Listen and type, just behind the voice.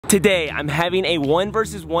Today, I'm having a 1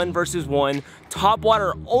 versus 1 versus 1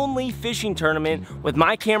 topwater only fishing tournament with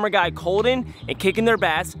my camera guy Colden and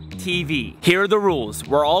KickinTheirBASSTV. Here are the rules.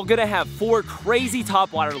 We're all gonna have 4 crazy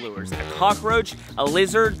topwater lures: a cockroach, a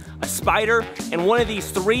lizard, a spider, and one of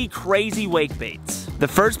these 3 crazy wake baits. The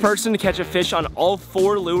first person to catch a fish on all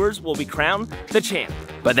 4 lures will be crowned the champ.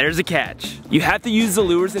 But there's a catch. You have to use the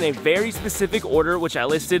lures in a very specific order, which I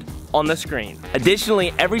listed on the screen.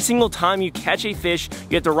 Additionally, every single time you catch a fish,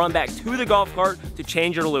 you have to run back to the golf cart to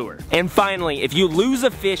change your lure. And finally, if you lose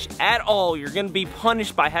a fish at all, you're gonna be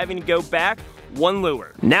punished by having to go back 1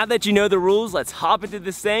 lure. Now that you know the rules, let's hop into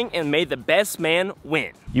this thing and may the best man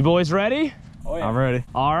win. You boys ready? Oh yeah. I'm ready.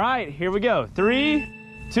 All right, here we go.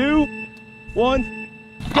 3, 2, 1.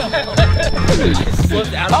 Go.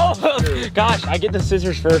 Oh gosh, I get the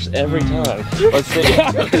scissors first every time. Let's see.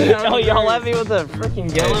 No, y'all left me with a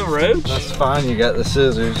freaking yellow roach. That's fine, you got the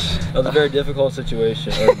scissors. That was a very difficult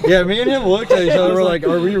situation. Yeah, me and him looked at each other, we're like,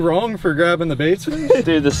 are we wrong for grabbing the baits?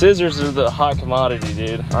 Dude, the scissors are the hot commodity,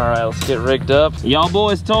 dude. All right, let's get rigged up. Y'all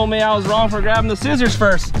boys told me I was wrong for grabbing the scissors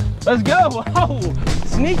first. Let's go. Oh,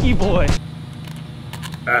 sneaky boy.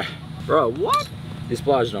 Bro, what? These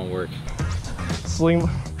pliers don't work. Sling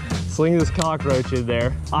this cockroach in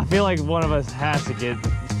there. I feel like one of us has to get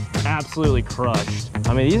absolutely crushed.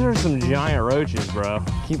 I mean, these are some giant roaches, bro.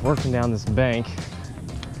 Keep working down this bank.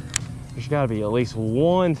 There's gotta be at least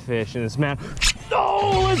 1 fish in this map.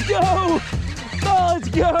 Oh, let's go! Oh, let's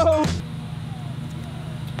go!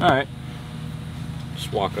 All right,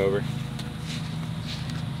 just walk over.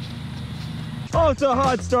 Oh, it's a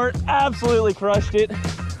hot start. Absolutely crushed it.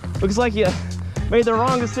 Looks like you made the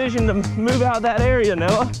wrong decision to move out that area,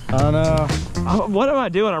 Noah. I know. What am I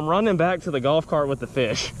doing? I'm running back to the golf cart with the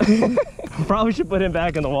fish. Probably should put him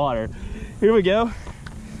back in the water. Here we go.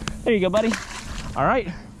 There you go, buddy. All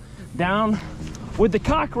right, down with the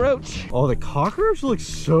cockroach. Oh, the cockroach looks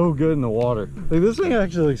so good in the water. Like, this thing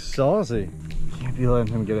actually looks saucy. Can't be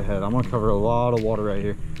letting him get ahead. I'm gonna cover a lot of water right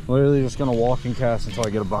here. Literally just gonna walk and cast until I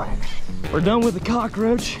get a bite. We're done with the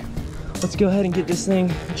cockroach. Let's go ahead and get this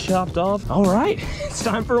thing chopped off. All right, it's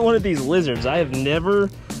time for one of these lizards. I have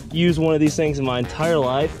never used one of these things in my entire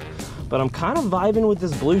life, but I'm kind of vibing with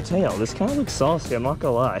this blue tail. This kind of looks saucy, I'm not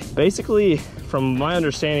gonna lie. Basically, from my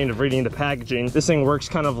understanding of reading the packaging, this thing works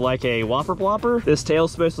kind of like a whopper plopper. This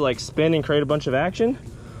tail's supposed to like spin and create a bunch of action,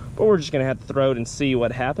 but we're just gonna have to throw it and see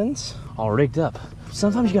what happens. All rigged up.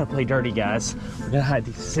 Sometimes you gotta play dirty, guys. We're gonna hide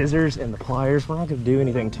these scissors and the pliers. We're not gonna do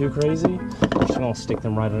anything too crazy. We're just gonna stick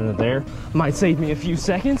them right under there. Might save me a few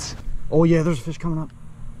seconds. Oh yeah, there's a fish coming up.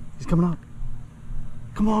 He's coming up.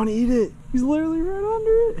 Come on, eat it. He's literally right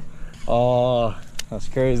under it. Oh, that's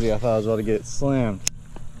crazy. I thought I was about to get slammed.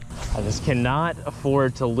 I just cannot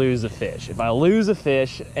afford to lose a fish. If I lose a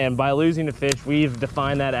fish, and by losing a fish, we've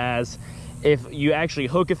defined that as if you actually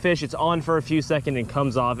hook a fish, it's on for a few seconds and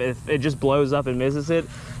comes off. If it just blows up and misses it,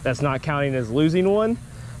 that's not counting as losing one.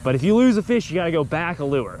 But if you lose a fish, you gotta go back a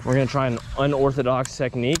lure. We're gonna try an unorthodox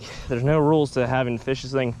technique. There's no rules to having fish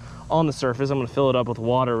this thing on the surface. I'm gonna fill it up with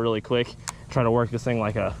water really quick. Try to work this thing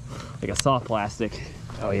like a soft plastic.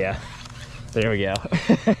 Oh yeah, there we go.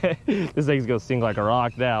 This thing's gonna sting like a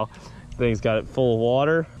rock now. Thing's got it full of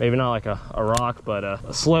water. Maybe not like a rock, but a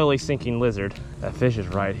slowly sinking lizard. That fish is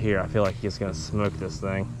right here. I feel like he's gonna smoke this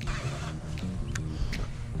thing.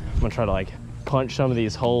 I'm gonna try to like punch some of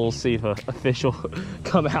these holes, see if a fish will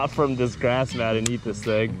come out from this grass mat and eat this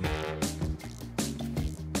thing.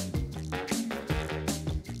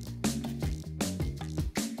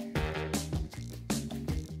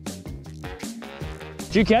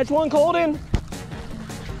 Did you catch one, Colden?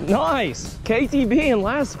 Nice. KTB in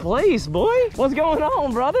last place, boy. What's going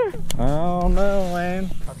on, brother? I don't know, man.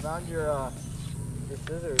 I found your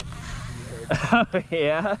scissors. Oh,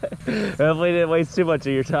 yeah? Hopefully it didn't waste too much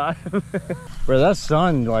of your time. Bro, that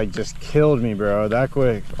sun like just killed me, bro, that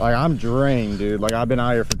quick. Like, I'm drained, dude. Like, I've been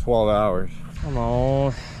out here for 12 hours. Come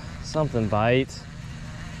on, something bites.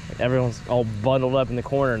 Everyone's all bundled up in the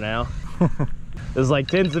corner now. This like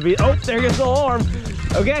tends to be, oh, there goes the alarm.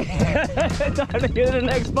 Okay, time to get to the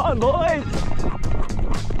next spot, boys.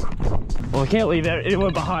 Well, we can't leave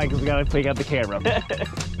anyone behind because we gotta pick up the camera.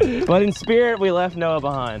 But in spirit, we left Noah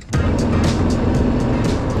behind.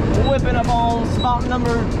 Whipping up on spot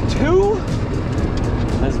number 2.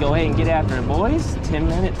 Let's go ahead and get after it, boys.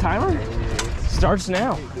 10-minute timer starts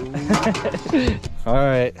now. All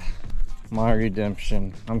right, my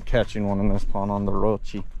redemption. I'm catching one in this pond on the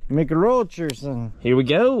roachy. Make a roachers and here we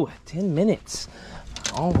go, 10 minutes.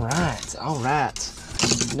 All right, all right.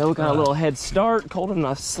 Noah got a little head start. Colden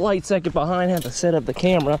a slight second behind. Had to set up the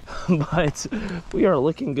camera, but we are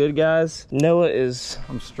looking good, guys. Noah is...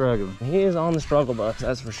 I'm struggling. He is on the struggle bus,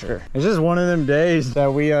 that's for sure. It's just one of them days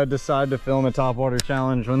that we decide to film a topwater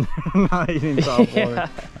challenge when they're not eating topwater. Yeah.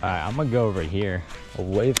 All right, I'm gonna go over here,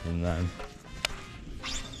 away from them.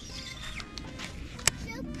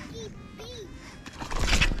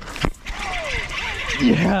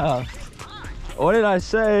 Yeah. What did I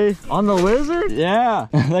say? On the lizard? Yeah,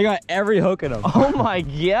 they got every hook in them. Oh my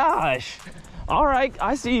gosh. All right,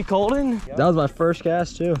 I see you, Colden. That was my first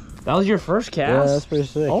cast too. That was your first cast? Yeah, that's pretty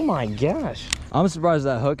sick. Oh my gosh. I'm surprised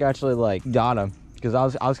that hook actually like got him, because I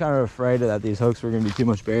was kind of afraid that these hooks were gonna be too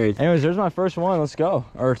much buried. Anyways, there's my first one. Let's go.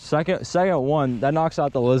 Or second one that knocks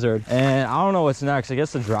out the lizard, and I don't know what's next. I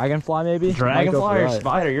guess the dragonfly maybe. Dragonfly or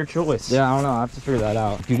spider, your choice. Yeah, I don't know. I have to figure that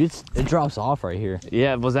out. Dude, it drops off right here.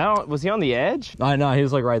 Yeah, was he on the edge? I know, he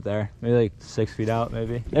was like right there, maybe like 6 feet out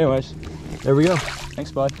maybe. Anyways, there we go.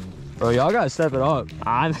 Thanks, bud. Bro, y'all gotta step it up.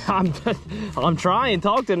 I'm trying.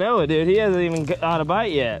 Talk to Noah, dude. He hasn't even got a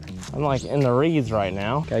bite yet. I'm like in the reeds right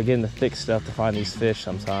now. Gotta get in the thick stuff to find these fish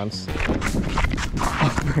sometimes.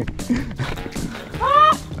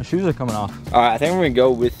 My shoes are coming off. All right, I think we're gonna go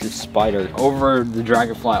with the spider over the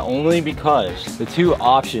dragonfly, only because the two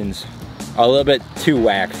options are a little bit too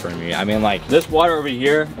whack for me. I mean, like this water over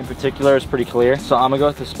here in particular is pretty clear, so I'm gonna go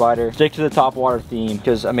with the spider, stick to the top water theme,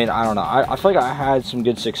 because I mean, I don't know, I feel like I had some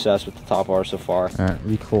good success with the top water so far. All right,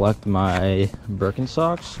 recollect my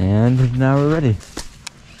Birkenstocks, and now we're ready.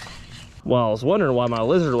 Well, I was wondering why my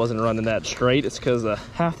lizard wasn't running that straight. It's because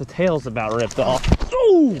half the tail's about ripped off.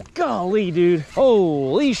 Oh, golly, dude.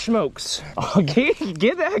 Holy smokes. Oh, get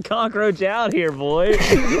that cockroach out here, boy.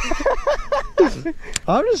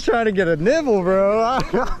 I'm just trying to get a nibble, bro.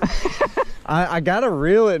 I gotta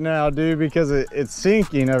reel it now, dude, because it's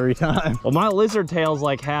sinking every time. Well, my lizard tail's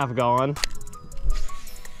like half gone.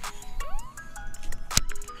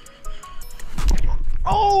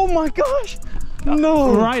 Oh my gosh.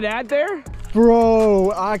 No. Right at there?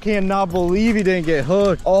 Bro, I cannot believe he didn't get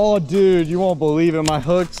hooked. Oh, dude, you won't believe it. My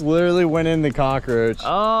hooks literally went in the cockroach.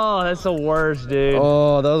 Oh, that's the worst, dude.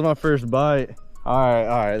 Oh, that was my first bite. All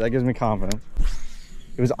right, that gives me confidence.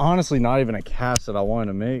 It was honestly not even a cast that I wanted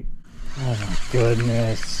to make. Oh my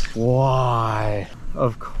goodness. Why?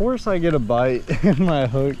 Of course I get a bite and my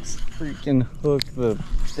hooks freaking hook the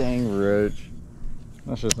dang roach.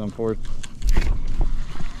 That's just unfortunate.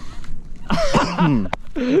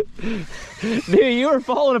 Dude, you were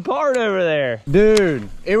falling apart over there. Dude,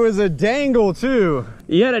 it was a dangle too.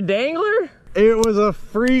 You had a dangler? It was a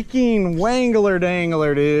freaking wangler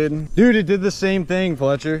dangler, dude. Dude, it did the same thing,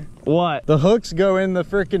 Fletcher. What? The hooks go in the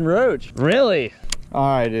freaking roach. Really? All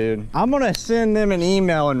right, dude. I'm gonna send them an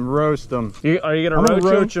email and roast them. Are you gonna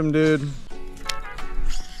roach them, dude?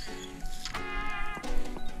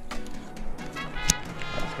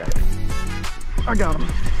 I got him.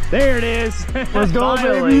 There it is. Let's go,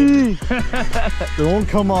 baby. Don't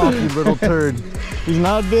come off, you little turd. He's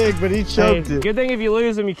not big, but he choked it. Good thing if you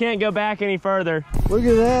lose him, you can't go back any further. Look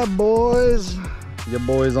at that, boys. Your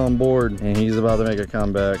boy's on board, and he's about to make a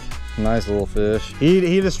comeback. Nice little fish.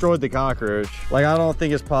 He destroyed the cockroach. Like, I don't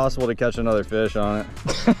think it's possible to catch another fish on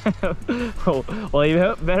it. Well,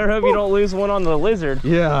 you better hope you don't lose one on the lizard.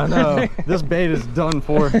 Yeah, I know. This bait is done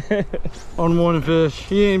for. On one fish.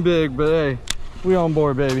 He ain't big, but hey, we on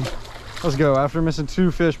board, baby. Let's go. After missing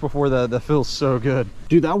 2 fish before that feels so good.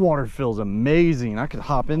 Dude, that water feels amazing. I could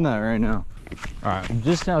hop in that right now. All right, I'm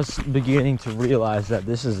just now beginning to realize that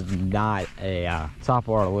this is not a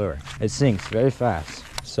topwater lure. It sinks very fast.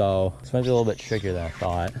 So this might be a little bit trickier than I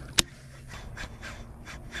thought.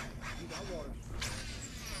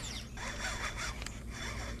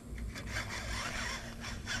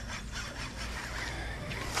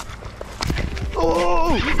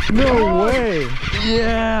 Oh, no way.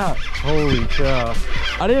 Yeah. Holy cow.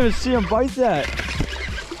 I didn't even see him bite that.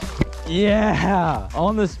 Yeah,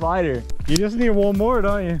 on the spider. You just need one more,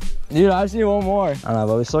 don't you? Dude, I just need one more. I don't know,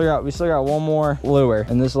 but we still got one more lure,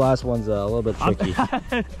 and this last one's a little bit tricky.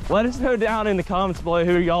 Let us know down in the comments below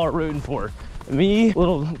who y'all are rooting for. Me,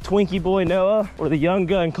 little Twinkie boy Noah, or the young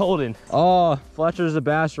gun Colden. Oh, Fletcher's the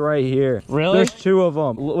bass right here. Really? There's 2 of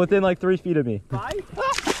them within like 3 feet of me.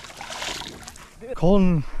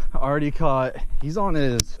 Colden already caught. He's on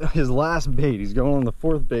his last bait. He's going on the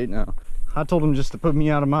 4th bait now. I told him just to put me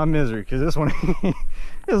out of my misery, because this one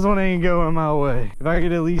ain't going my way. If I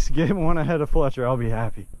could at least get one ahead of Fletcher, I'll be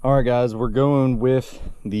happy. All right, guys, we're going with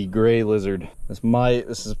the gray lizard. This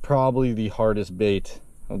is probably the hardest bait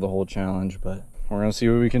of the whole challenge, but we're gonna see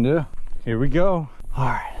what we can do. Here we go. All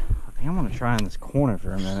right, I think I'm gonna try in this corner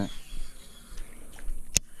for a minute.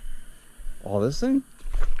 Oh, this thing?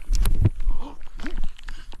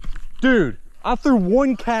 Dude, I threw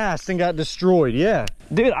one cast and got destroyed, yeah.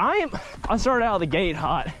 Dude, I started out of the gate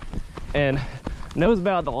hot and Noah's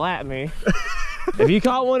about to lap me. If you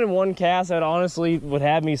caught one in one cast, that honestly would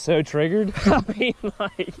have me so triggered. I mean,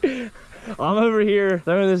 like, I'm over here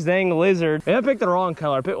throwing this dang lizard. Maybe I picked the wrong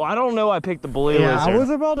color. Well, I don't know, I picked the blue lizard. I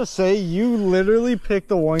was about to say, you literally picked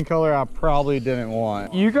the one color I probably didn't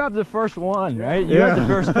want. You grabbed the first one, right? You got the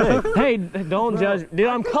first pick. Hey, don't judge. Dude,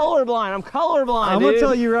 I'm colorblind. I'm colorblind, I'm gonna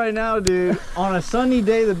tell you right now, dude, on a sunny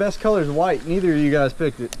day, the best color is white. Neither of you guys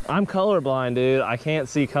picked it. I'm colorblind, dude. I can't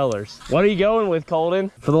see colors. What are you going with,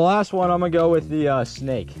 Colden? For the last one, I'm gonna go with the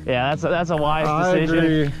snake. Yeah, that's a wise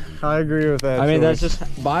decision. I agree with that. I mean, that's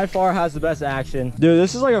just by far has the best action. Dude,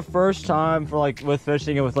 this is like a first time for like with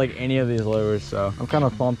fishing and with like any of these lures, so I'm kind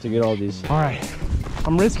of pumped to get all these. All right,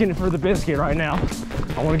 I'm risking it for the biscuit right now.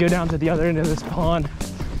 I want to go down to the other end of this pond.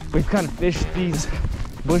 We've kind of fished these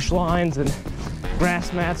bush lines and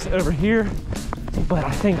grass mats over here, but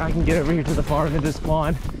I think I can get over here to the far end of this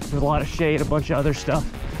pond with a lot of shade, a bunch of other stuff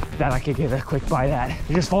that I could get a quick bite at.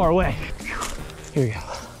 You're just far away. Here you go.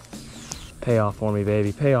 Pay off for me,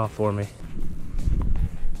 baby. Pay off for me.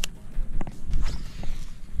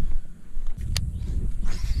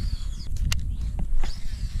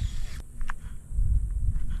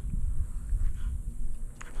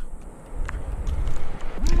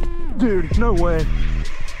 Dude, no way.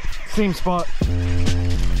 Same spot.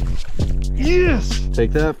 Yes!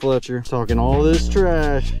 Take that, Fletcher. Talking all this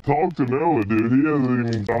trash. Talk to Noah, dude. He hasn't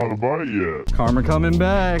even got a bite yet. Karma coming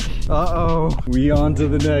back. Uh-oh. We on to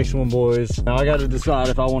the next one, boys. Now I got to decide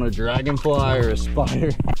if I want a dragonfly or a spider.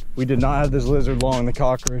 We did not have this lizard long. The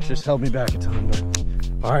cockroach just held me back a ton.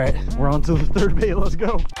 But... all right, we're on to the third bait. Let's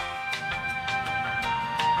go.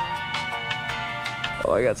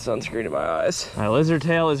 Oh, I got sunscreen in my eyes. My lizard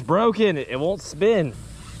tail is broken. It won't spin.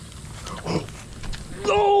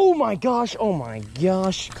 Oh my gosh, oh my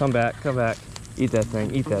gosh. Come back, come back. Eat that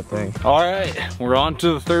thing, eat that thing. All right, we're on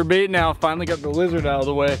to the third bait now. Finally got the lizard out of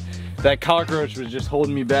the way. That cockroach was just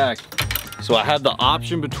holding me back. So I had the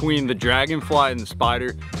option between the dragonfly and the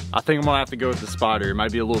spider. I think I'm gonna have to go with the spider. It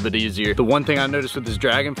might be a little bit easier. The one thing I noticed with this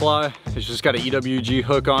dragonfly, it's just got an EWG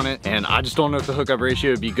hook on it, and I just don't know if the hookup ratio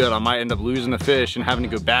would be good. I might end up losing the fish and having to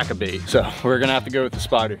go back a bait. So we're gonna have to go with the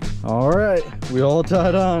spider. All right, we all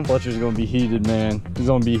tied on. Fletcher's gonna be heated, man. He's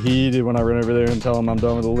gonna be heated when I run over there and tell him I'm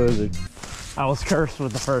done with the lizard. I was cursed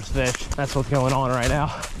with the first fish. That's what's going on right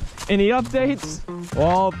now. Any updates?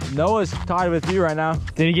 Well, Noah's tied with you right now.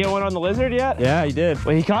 Did he get one on the lizard yet? Yeah, he did.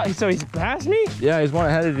 Wait, he caught, so he's past me? Yeah, he's one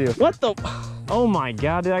ahead of you. What the? Oh my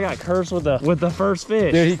God, dude, I got cursed with the first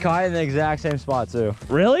fish. Dude, he caught it in the exact same spot too.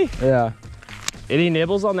 Really? Yeah. Any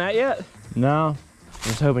nibbles on that yet? No. I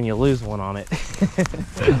was hoping you lose one on it.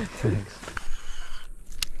 Thanks.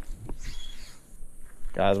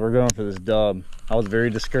 Guys, we're going for this dub. I was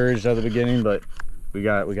very discouraged at the beginning, but we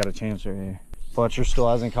got a chance right here. Fletcher still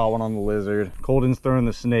hasn't caught one on the lizard. Colden's throwing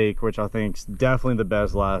the snake, which I think is definitely the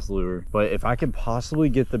best last lure. But if I could possibly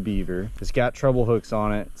get the beaver, it's got treble hooks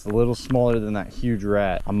on it. It's a little smaller than that huge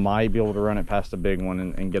rat. I might be able to run it past a big one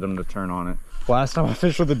and get him to turn on it. Last time I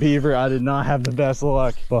fished with the beaver, I did not have the best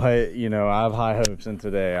luck, but you know, I have high hopes in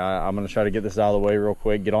today. I'm gonna try to get this out of the way real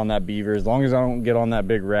quick, get on that beaver, as long as I don't get on that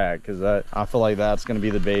big rat, because I feel like that's gonna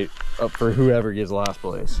be the bait up for whoever gets last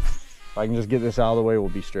place. If I can just get this out of the way, we'll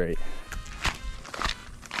be straight.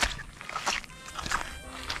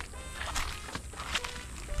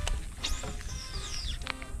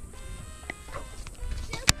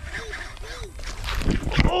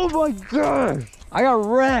 Oh my gosh! I got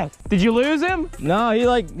wrecked. Did you lose him? No, he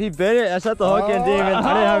bit it. I set the hook in, demon.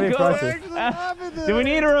 I didn't have any pressure. Do we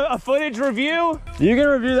need a footage review? You can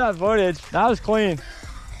review that footage. That was clean.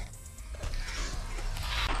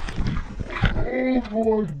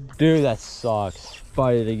 Dude, that sucks.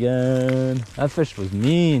 Fight it again. That fish was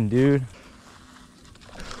mean, dude.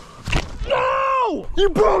 No! You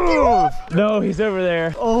broke it off! No, he's over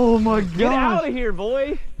there. Oh my god! Get out of here,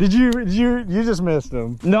 boy! Did you just missed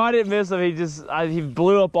him? No, I didn't miss him. He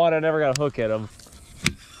blew up on it. I never got a hook at him.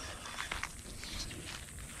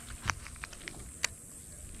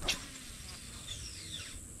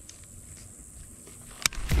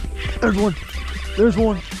 There's one. There's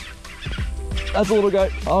one. That's a little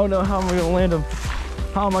guy. Oh no, how am I gonna land him?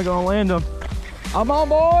 How am I gonna land him? I'm on,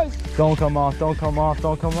 boys! Don't come off, don't come off,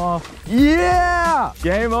 don't come off. Yeah!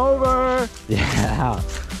 Game over! Yeah.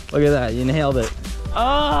 Look at that, you nailed it.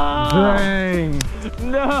 Oh! Dang!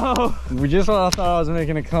 No! We just thought I was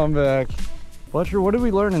making a comeback. Fletcher, what did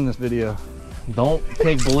we learn in this video? Don't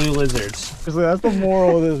pick blue lizards. So that's the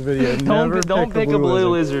moral of this video. Don't pick a blue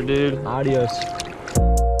lizard, dude. Adios.